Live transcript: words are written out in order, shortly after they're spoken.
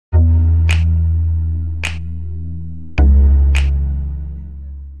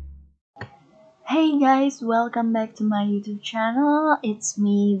Hey guys, welcome back to my YouTube channel. It's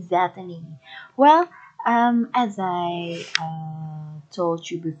me, Zatani. Well, as I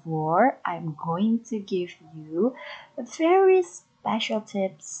told you before, I'm going to give you very special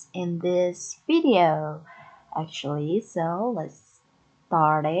tips in this video. Actually, so let's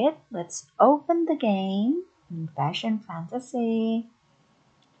start it. Let's open the game in Fashion Fantasy.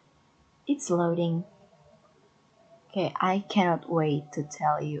 It's loading. Okay, I cannot wait to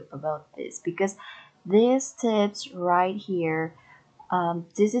tell you about this because these tips right here,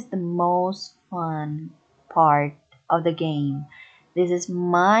 this is the most fun part of the game. This is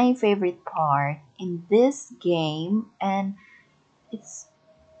my favorite part in this game, and it's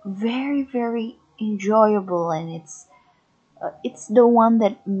very enjoyable, and it's the one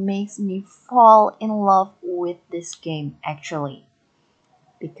that makes me fall in love with this game actually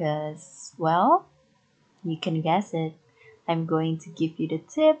because well, you can guess it. I'm going to give you the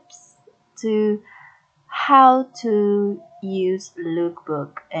tips to how to use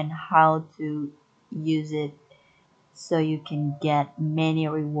LookBook and how to use it so you can get many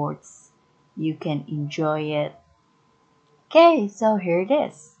rewards. You can enjoy it. Okay, so here it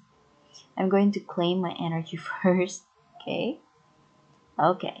is. I'm going to claim my energy first. Okay.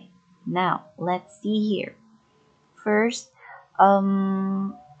 Okay. Now let's see here. First,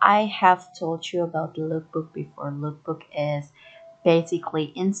 I have told you about LookBook before. LookBook is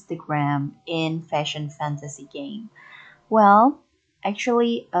basically Instagram in fashion fantasy game. Well,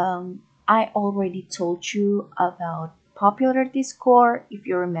 actually, I already told you about popularity score. If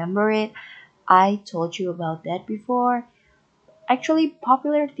you remember it, I told you about that before. Actually,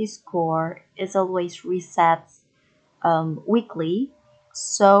 popularity score is always reset weekly,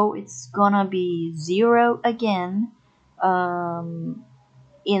 so it's gonna be zero again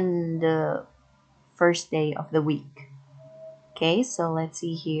in the first day of the week. Okay, so let's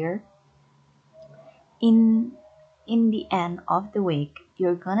see here. In the end of the week,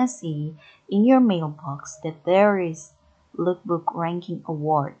 you're gonna see in your mailbox that there is Lookbook ranking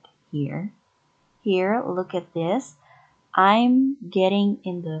award here. Here, look at this. I'm getting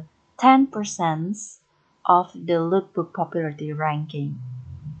in the 10% of the Lookbook popularity ranking.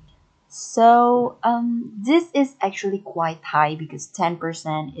 So this is actually quite high because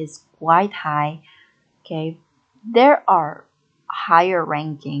 10% is quite high. Okay, there are higher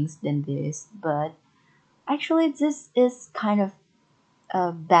rankings than this, but actually this is kind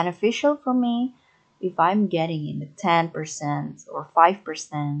of beneficial for me. If I'm getting in the 10% or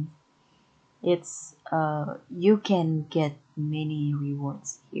 5%, it's you can get many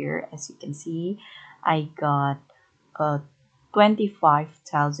rewards here. As you can see, I got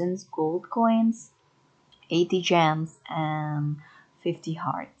 25,000 gold coins, 80 gems, and 50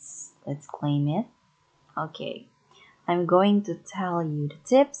 hearts. Let's claim it. Okay, I'm going to tell you the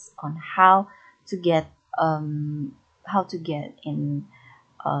tips on to get how to get in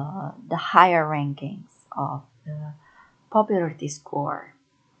the higher rankings of the popularity score.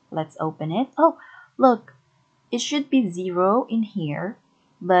 Let's open it. Oh, look, it should be zero in here,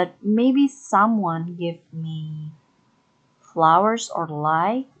 but maybe someone give me flowers or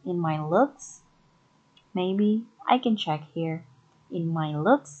like in my looks. Maybe I can check here in my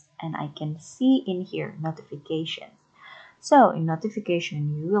looks and I can see in here notifications. So in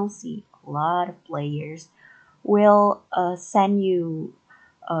notification, you will see a lot of players will send you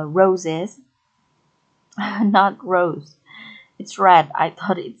roses, not rose. It's red. I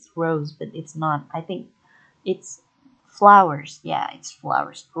thought it's rose, but it's not. I think it's flowers. Yeah, it's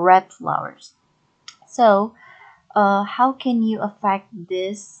flowers. Red flowers. So, how can you affect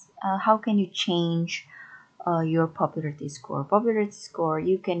this? How can you change your popularity score? Popularity score,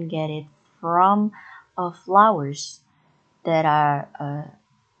 you can get it from flowers that are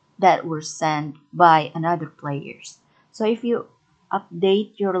that were sent by another players. So if you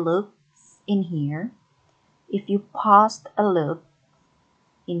update your looks in here, if you post a look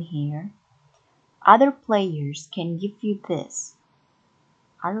in here, other players can give you this.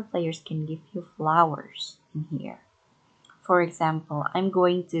 Other players can give you flowers in here. For example, I'm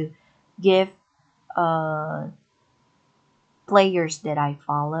going to give uh, players that I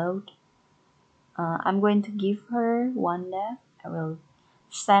followed. I'm going to give her Wanda. I will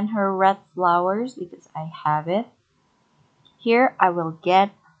send her red flowers because I have it. Here I will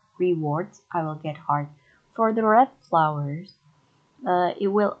get rewards. I will get heart. For the red flowers, it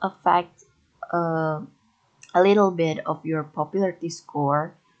will affect uh, a little bit of your popularity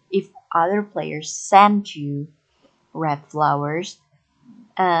score if other players send you red flowers,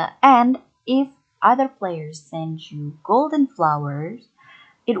 and if other players send you golden flowers,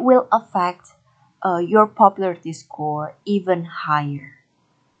 it will affect your popularity score even higher.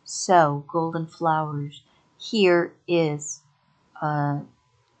 So golden flowers. Here is I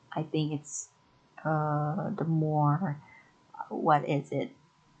think it's the more, what is it?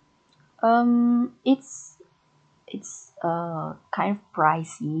 It's kind of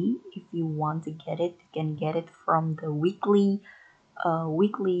pricey. If you want to get it, you can get it from the weekly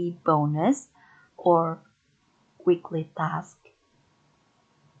bonus or weekly task,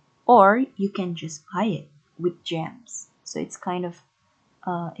 or you can just buy it with gems. So it's kind of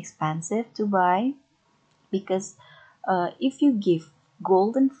expensive to buy, because if you give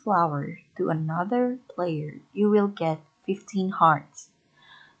golden flower to another player, you will get 15 hearts.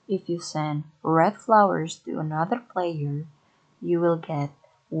 If you send red flowers to another player, you will get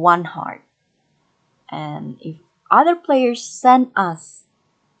 1 heart. And if other players send us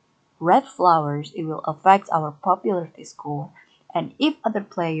red flowers, it will affect our popularity score. And if other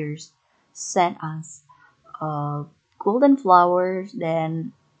players send us uh, golden flowers,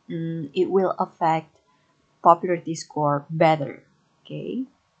 then it will affect popularity score better. Okay.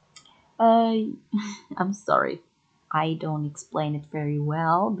 Uh, I'm sorry. I don't explain it very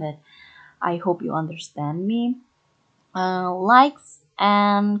well, but I hope you understand me. Likes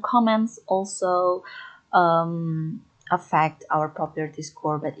and comments also affect our popularity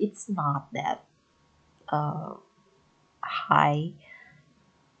score, but it's not that uh, high.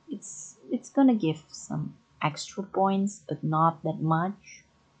 It's gonna give some extra points, but not that much.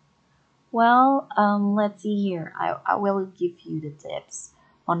 Well, let's see here. I will give you the tips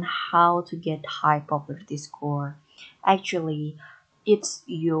on how to get high popularity score. Actually, it's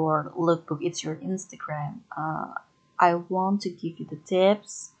your lookbook, it's your Instagram. I want to give you the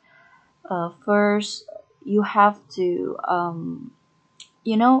tips. First, you have to,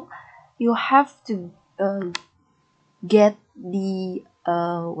 you know, you have to get the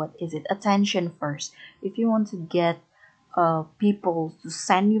what is it, attention first. If you want to get people to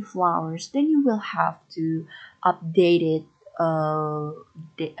send you flowers, then you will have to update it.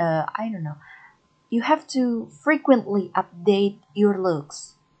 I don't know, you have to frequently update your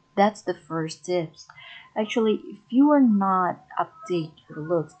looks. That's the first tips. Actually, if you are not update your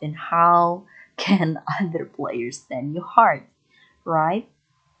looks, then how can other players send you heart, right?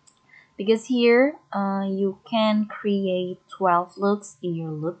 Because here you can create 12 looks in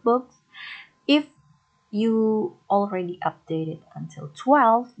your lookbook. If you already updated until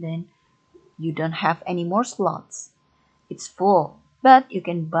 12, then you don't have any more slots. It's full, but you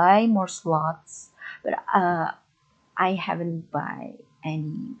can buy more slots. But I haven't buy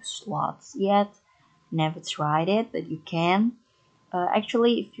any slots yet. Never tried it, but you can.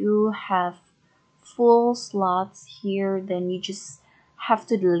 Actually, if you have full slots here, then you just have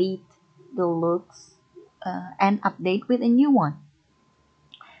to delete the looks and update with a new one.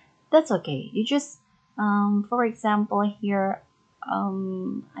 That's okay. You just, for example, here,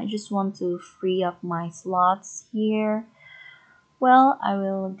 I just want to free up my slots here. Well, I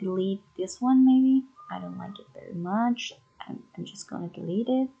will delete this one maybe. I don't like it very much. I'm just gonna delete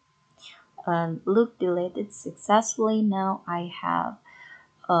it. Look, deleted successfully. Now I have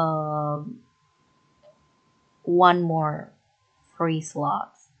um, one more free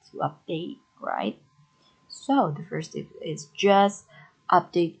slots to update, right? So the first tip is just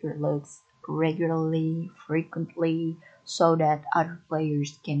update your looks regularly, frequently, so that other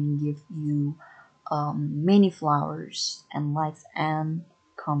players can give you many flowers and likes and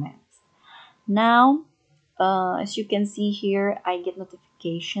comments. Now, as you can see here, I get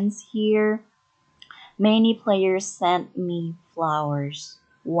notifications here. Many players sent me flowers.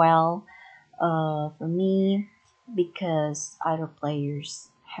 Well, for me, because other players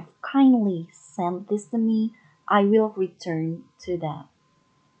have kindly sent this to me, I will return to them.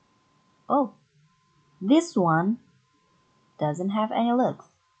 Oh, this one doesn't have any looks.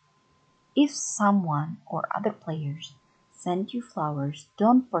 If someone or other players send you flowers,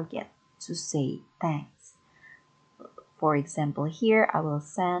 don't forget to say thanks. For example, here I will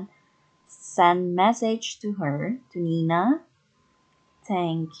send message to her, to Nina.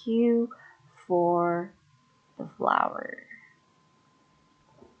 Thank you for the flower.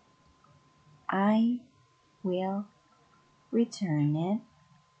 I will return it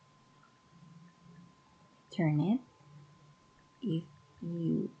if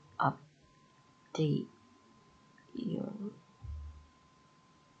you update your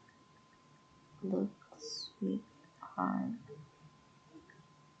looks with heart.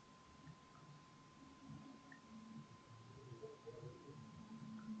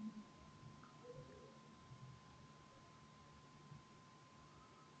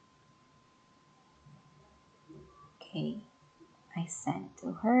 Okay, I sent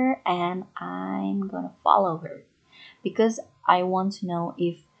to her and I'm gonna follow her because I want to know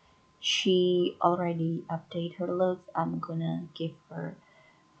if she already update her looks, I'm gonna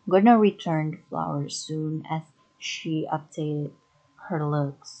return the flowers soon as she updated her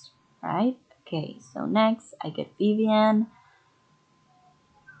looks, right? Okay, so next I get Vivian.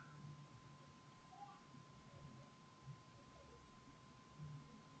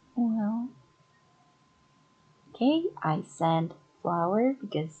 Well, okay, I sent flower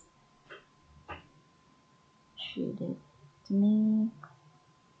because she did to me,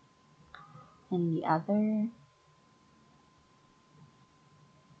 and the other.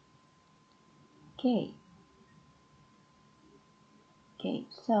 Okay, okay,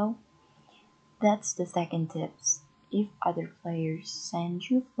 so that's the second tips. If other players send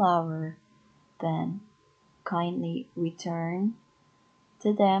you flower, then kindly return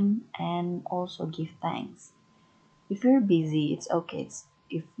to them and also give thanks. If you're busy, it's okay.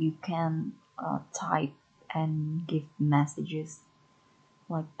 If you can type and give messages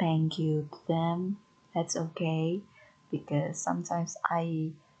like thank you to them, that's okay, because sometimes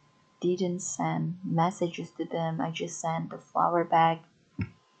I didn't send messages to them. I just sent the flower bag.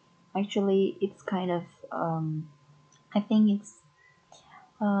 Actually, it's kind of I think it's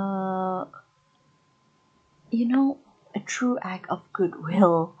uh you know a true act of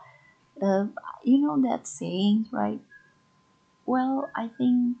goodwill. Uh, you know that saying, right? Well, I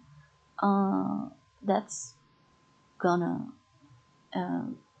think uh that's gonna uh,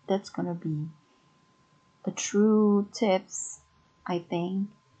 that's gonna be the true tips. I think.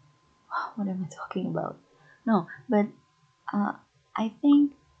 What am I talking about? No, but uh, I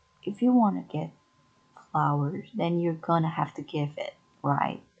think if you want to get flowers, then you're gonna have to give it,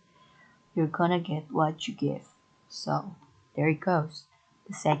 right? You're gonna get what you give. So there it goes.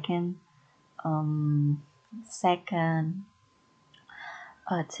 The um, second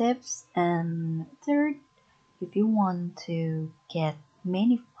tips, and third, if you want to get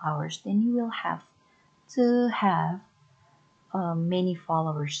many flowers, then you will have to have many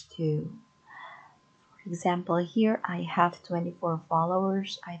followers too. For example, here I have 24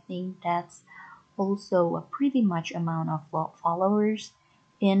 followers. I think that's also a pretty much amount of followers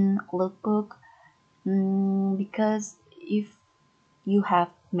in Lookbook. Because if you have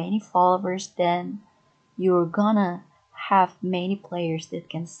many followers, then you're gonna have many players that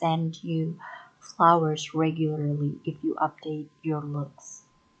can send you flowers regularly if you update your looks.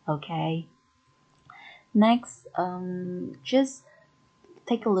 Okay. Next, just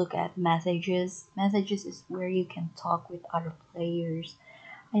take a look at messages. Messages is where you can talk with other players.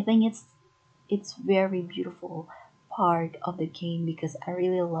 I think it's very beautiful part of the game because I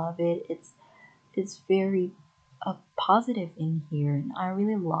really love it. It's very positive in here, and I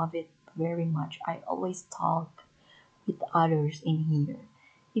really love it very much. I always talk with others in here.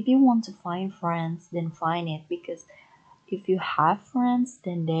 If you want to find friends, then find it, because if you have friends,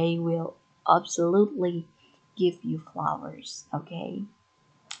 then they will absolutely give you flowers. Okay.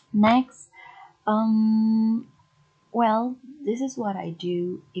 Next, um, well, this is what I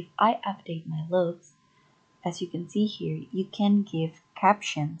do if I update my looks. As you can see here, you can give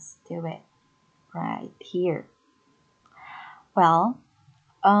captions to it right here. Well,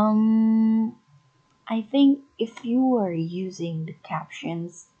 I think if you are using the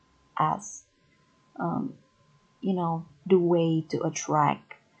captions as um, the way to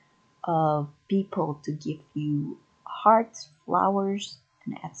attract people to give you hearts, flowers,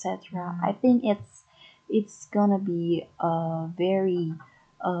 and etc. I think it's gonna be very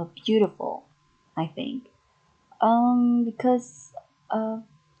beautiful. I think because the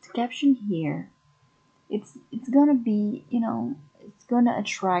caption here, it's gonna be it's gonna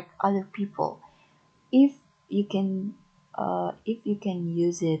attract other people if you can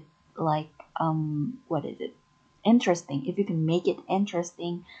use it like what is it interesting. If you can make it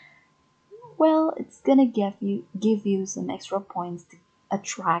interesting, well, it's gonna give you some extra points to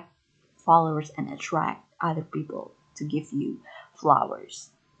attract followers and attract other people to give you flowers.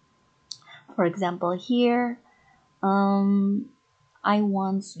 For example, here, um, I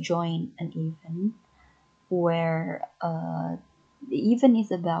once joined an event where the event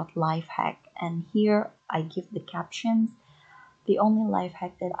is about life hack, and here I give the captions. The only life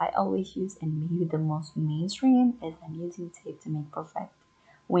hack that I always use, and maybe the most mainstream, is I'm using tape to make perfect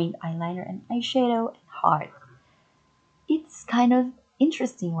winged eyeliner and eyeshadow and heart. It's kind of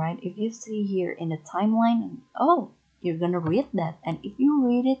interesting, right? If you see here in the timeline, and oh, you're gonna read that, and if you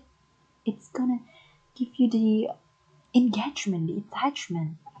read it, it's gonna give you the engagement, the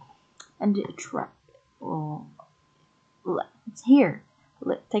attachment, and the attract. Oh, it's here.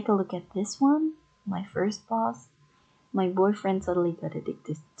 Take a look at this one. My first boss. My boyfriend suddenly got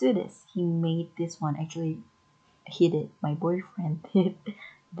addicted to this. He made this one. Actually, he did. My boyfriend did.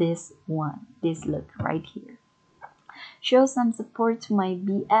 this one, this look right here. Show some support to my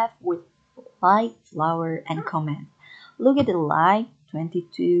BF with like, flower, and comment. Look at the like,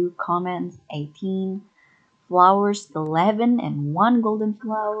 22, comments, 18, flowers, 11, and one golden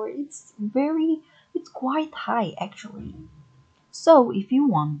flower. It's quite high actually. So if you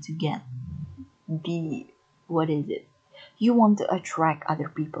want to get the, what is it? You want to attract other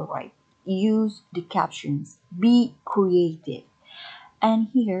people, right? Use the captions. Be creative. And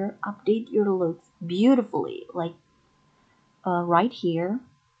here, update your looks beautifully. Like right here,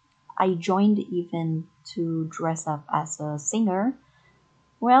 I joined the event to dress up as a singer.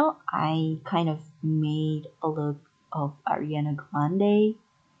 Well, I kind of made a look of Ariana Grande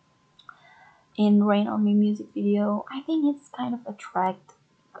in Rain on Me music video. I think it's kind of attract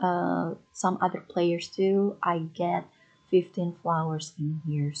some other players too. I get 15 flowers in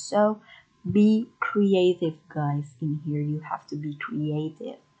here. So be creative, guys. In here, you have to be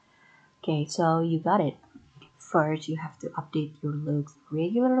creative. Okay, so you got it. First, you have to update your looks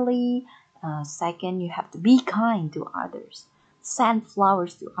regularly. Second, you have to be kind to others. Send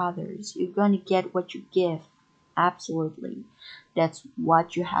flowers to others. You're gonna get what you give. Absolutely. That's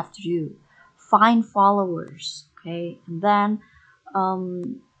what you have to do. Find followers. Okay, and then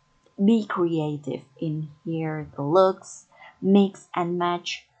um, be creative in here. The looks, mix and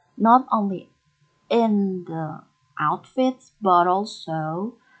match, not only in the outfits but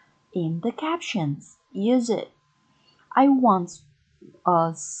also in the captions. Use it. I once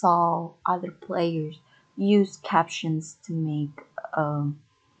saw other players use captions to make,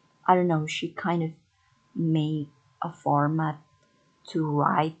 I don't know, she kind of made a format to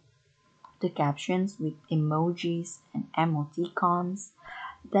write the captions with emojis and emoticons.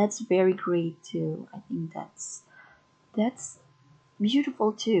 That's very great too. I think that's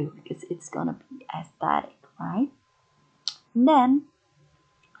beautiful too because it's gonna be aesthetic, right? And then,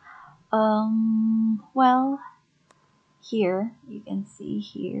 well, here you can see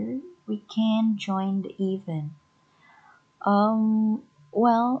here we can join the event.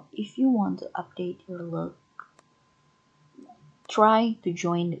 Well, if you want to update your look, try to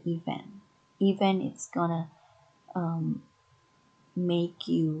join the event. Even it's gonna um, make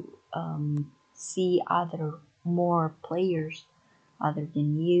you see other more players other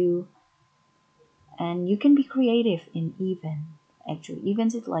than you, and you can be creative in event. Actually,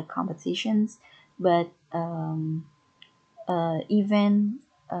 events is like competitions, but even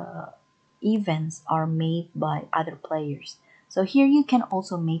events are made by other players. So here you can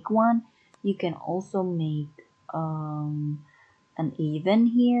also make one. You can also make an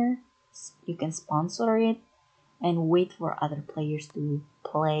event here. You can sponsor it and wait for other players to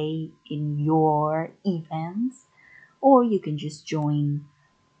play in your events, or you can just join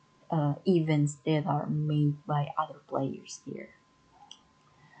events that are made by other players here.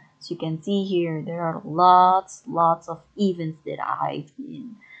 So you can see here there are lots of events that I've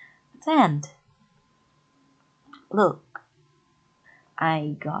been attend. Look,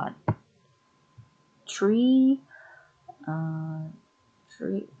 I got three, uh,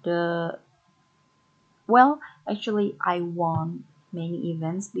 three. The well, actually, I won many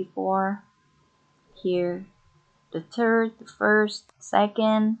events before. Here, the third, the first,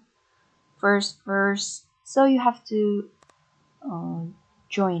 second, first. So you have to uh,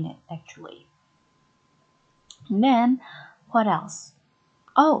 join it actually. And then, what else?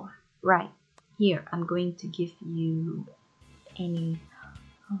 Oh, right. Here, I'm going to give you any.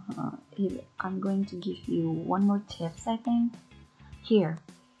 I'm going to give you one more tips. I think. Here,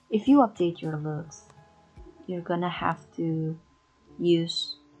 if you update your looks, you're gonna have to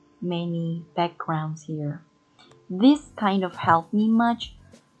use many backgrounds here. This kind of helped me much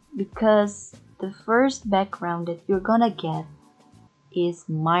because the first background that you're gonna get is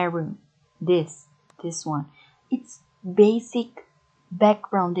my room. This one. It's basic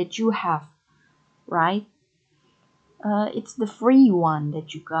background that you have, right? It's the free one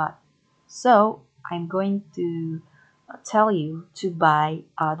that you got. So I'm going to tell you to buy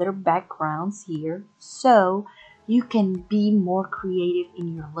other backgrounds here so you can be more creative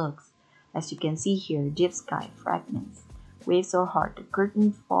in your looks. As you can see here, deep sky, fragments, waves or heart, the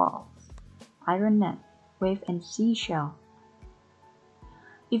curtain falls, iron net, wave and seashell.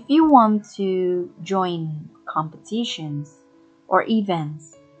 If you want to join competitions or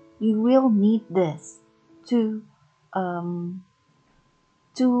events, you will need this to um,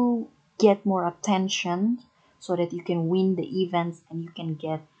 to get more attention so that you can win the events and you can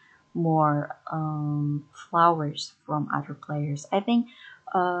get more flowers from other players. I think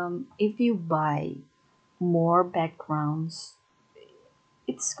if you buy more backgrounds,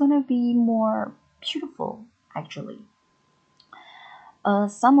 it's gonna be more beautiful actually.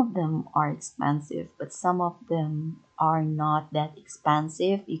 Some of them are expensive, but some of them are not that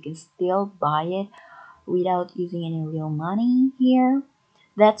expensive. You can still buy it without using any real money here.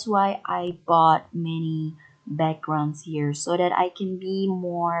 That's why I bought many backgrounds here so that I can be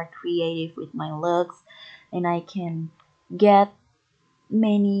more creative with my looks and I can get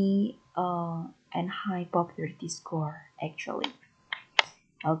many and high popularity score actually.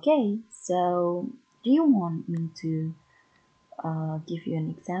 Okay, so do you want me to give you an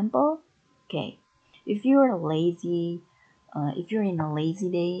example? Okay, if you're lazy, if you're in a lazy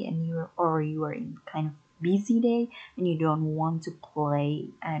day and you are in kind of busy day and you don't want to play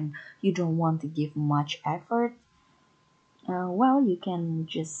and you don't want to give much effort, well, you can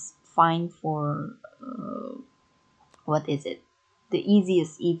just find for what is it? The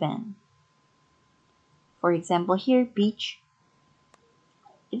easiest event. For example, here beach.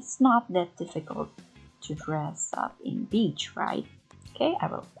 It's not that difficult to dress up in beach, right? Okay, I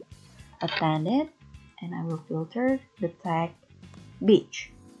will attend it and I will filter the tag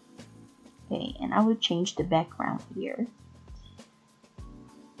beach. Okay, and I will change the background here.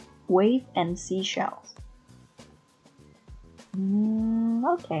 Wave and seashells.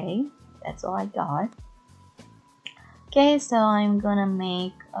 Okay, that's all I got. Okay, so I'm gonna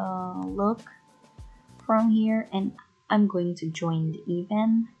make a look from here and I'm going to join the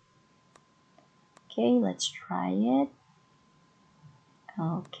event. Okay, let's try it.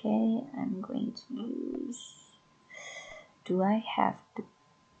 Okay, I'm going to use, do I have the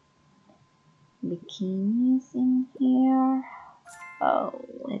bikinis in here? Oh,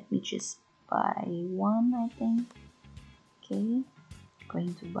 let me just buy one, I think. Okay,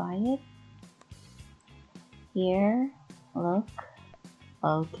 going to buy it. Here, look.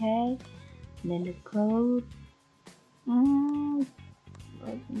 Okay, and then the code.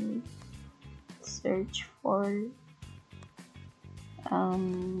 Let me search for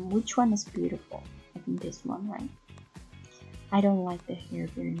which one is beautiful. I think this one, right? I don't like the hair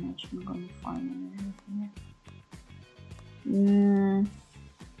very much. I'm going to find another hair.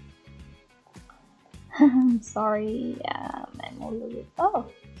 I'm sorry. I'm a little bit. Oh,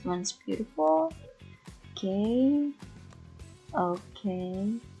 this one's beautiful. Okay.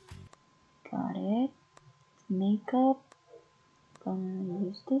 Okay. Got it. Makeup. Gonna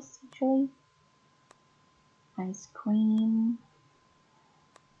use this actually. Ice cream.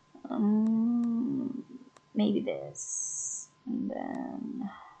 Maybe this. And then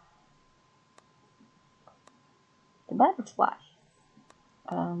the butterfly.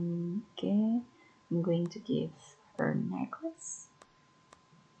 Okay. I'm going to give her necklace.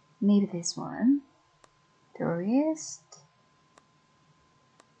 Maybe this one. The wrist.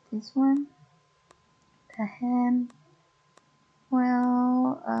 This one. The hand.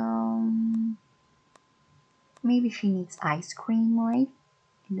 Well, maybe she needs ice cream, right?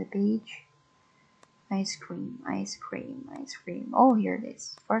 In the page. Ice cream, ice cream, ice cream. Oh, here it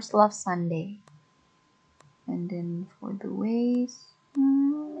is. First Love Sunday. And then for the waist,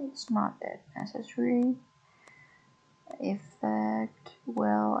 it's not that necessary. Effect,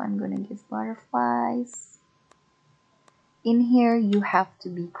 well, I'm gonna give butterflies. In here, you have to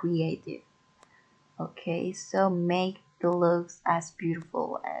be creative. Okay, so make the looks as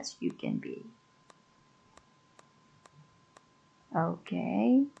beautiful as you can be.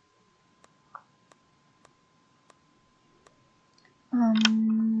 Okay.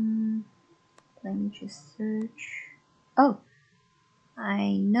 Let me just search. Oh,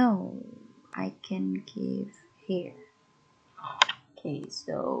 I know I can give hair. Okay,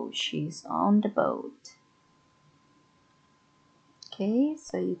 so she's on the boat. Okay,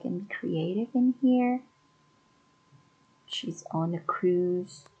 so you can be creative in here. She's on a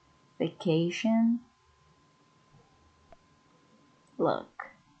cruise vacation. Look.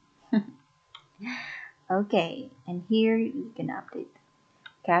 Okay, and here you can update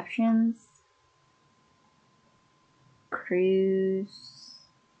captions, cruise.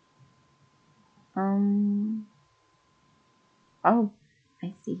 Oh,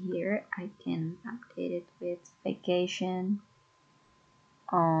 I see here. I can update it with vacation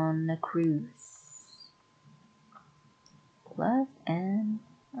on a cruise. Plus, and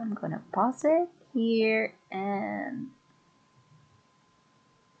I'm gonna pause it here and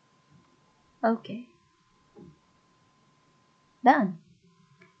okay. Done.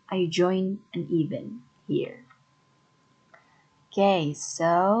 I join an event here. Okay,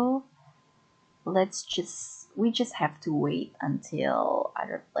 so we just have to wait until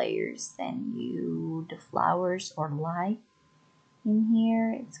other players send you the flowers or light in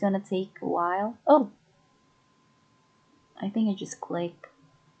here. It's gonna take a while. Oh, I think I just clicked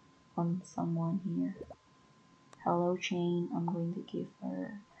on someone here. Hello chain. I'm going to give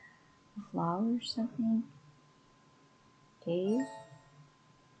her a flower or something. Okay.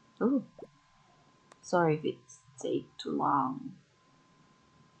 Oh, sorry if it's take too long.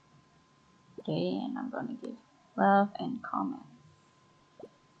 Okay, and I'm gonna give love and comment.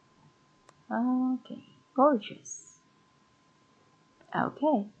 Okay, gorgeous.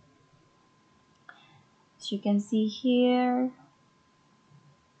 Okay, as you can see here,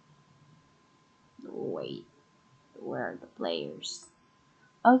 wait, where are the players?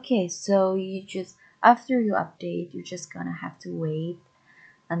 Okay, so you just, after you update, you're just gonna have to wait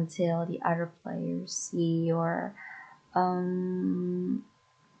until the other players see your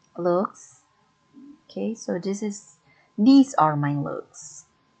looks. Okay, so these are my looks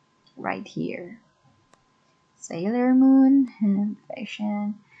right here. Sailor Moon,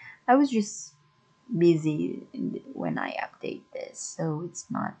 fashion. I was just busy when I update this, so it's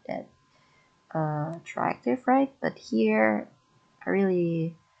not that attractive, right? But here, I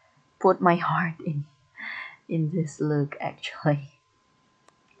really put my heart in this look. Actually,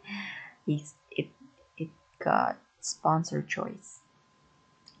 it got sponsor choice.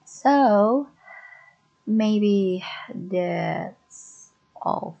 So maybe that's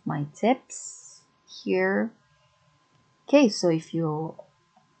all of my tips here. Okay, so if you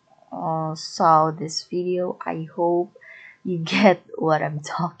saw this video, I hope you get what I'm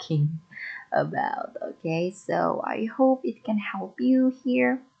talking about. Okay, so I hope it can help you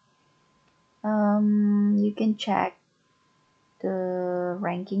here. You can check the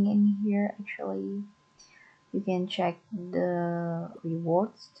ranking in here. Actually, you can check the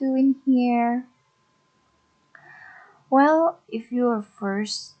rewards too in here. Well, if you're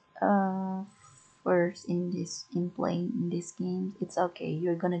first in playing in this game, it's okay.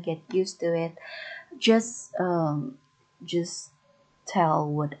 You're gonna get used to it. Just just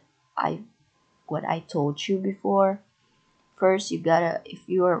tell I what I told you before. First, you gotta, if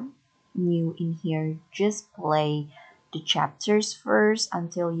you're new in here, just play the chapters first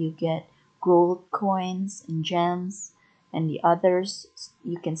until you get gold coins and gems, and the others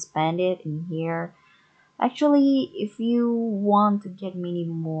you can spend it in here. Actually, if you want to get many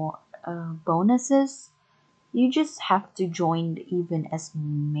more bonuses, you just have to join even as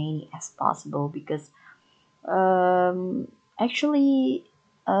many as possible, because actually,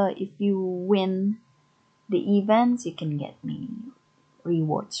 if you win the events, you can get many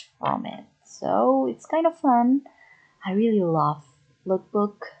rewards from it. So it's kind of fun. I really love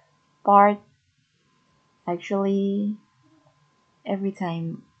lookbook part. Actually, every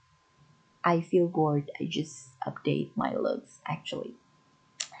time I feel bored, I just update my looks. Actually,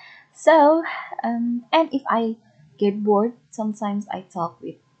 so and if I get bored, sometimes I talk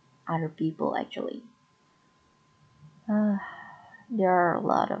with other people. Actually, uh, there are a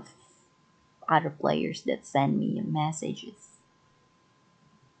lot of other players that send me messages.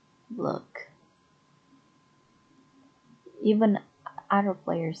 Look, even other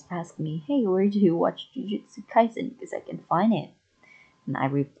players ask me, "Hey, where do you watch Jujutsu Kaisen? Because I can find it." And I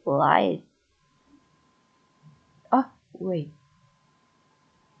replied, "Oh, wait,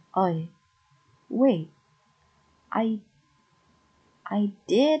 oh, wait, I I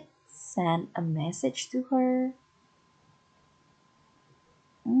did send a message to her.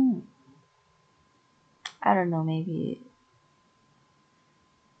 Hmm, I don't know, maybe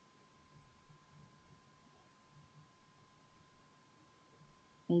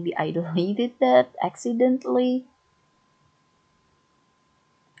I deleted that accidentally.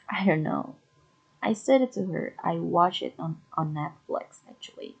 I don't know. I said it to her. I watched it on Netflix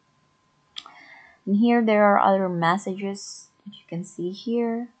actually. And here there are other messages that you can see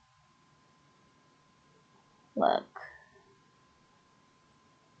here. Look.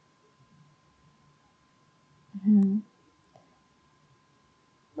 Mhm.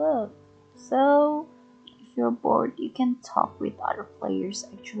 Look. So if you're bored, you can talk with other players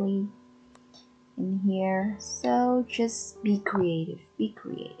actually in here. So just be creative. Be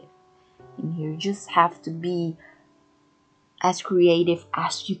creative. In here, just have to be as creative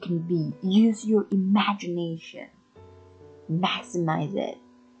as you can be. Use your imagination. Maximize it.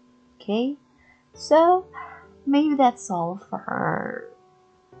 Okay? So maybe that's all for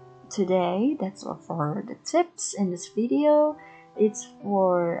today. That's all for the tips in this video. It's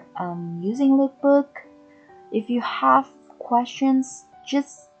for using lookbook. If you have questions,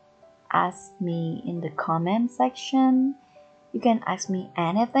 just ask me in the comment section. You can ask me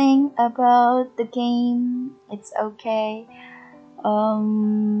anything about the game. It's okay.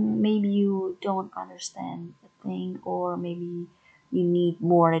 Maybe you don't understand the thing, or maybe you need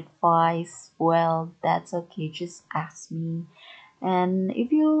more advice. Well, that's okay. Just ask me, And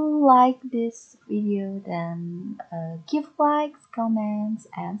if you like this video, then give likes, comments,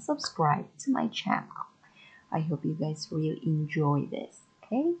 and subscribe to my channel. I hope you guys really enjoy this.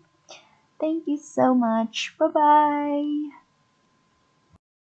 Okay, thank you so much. Bye bye.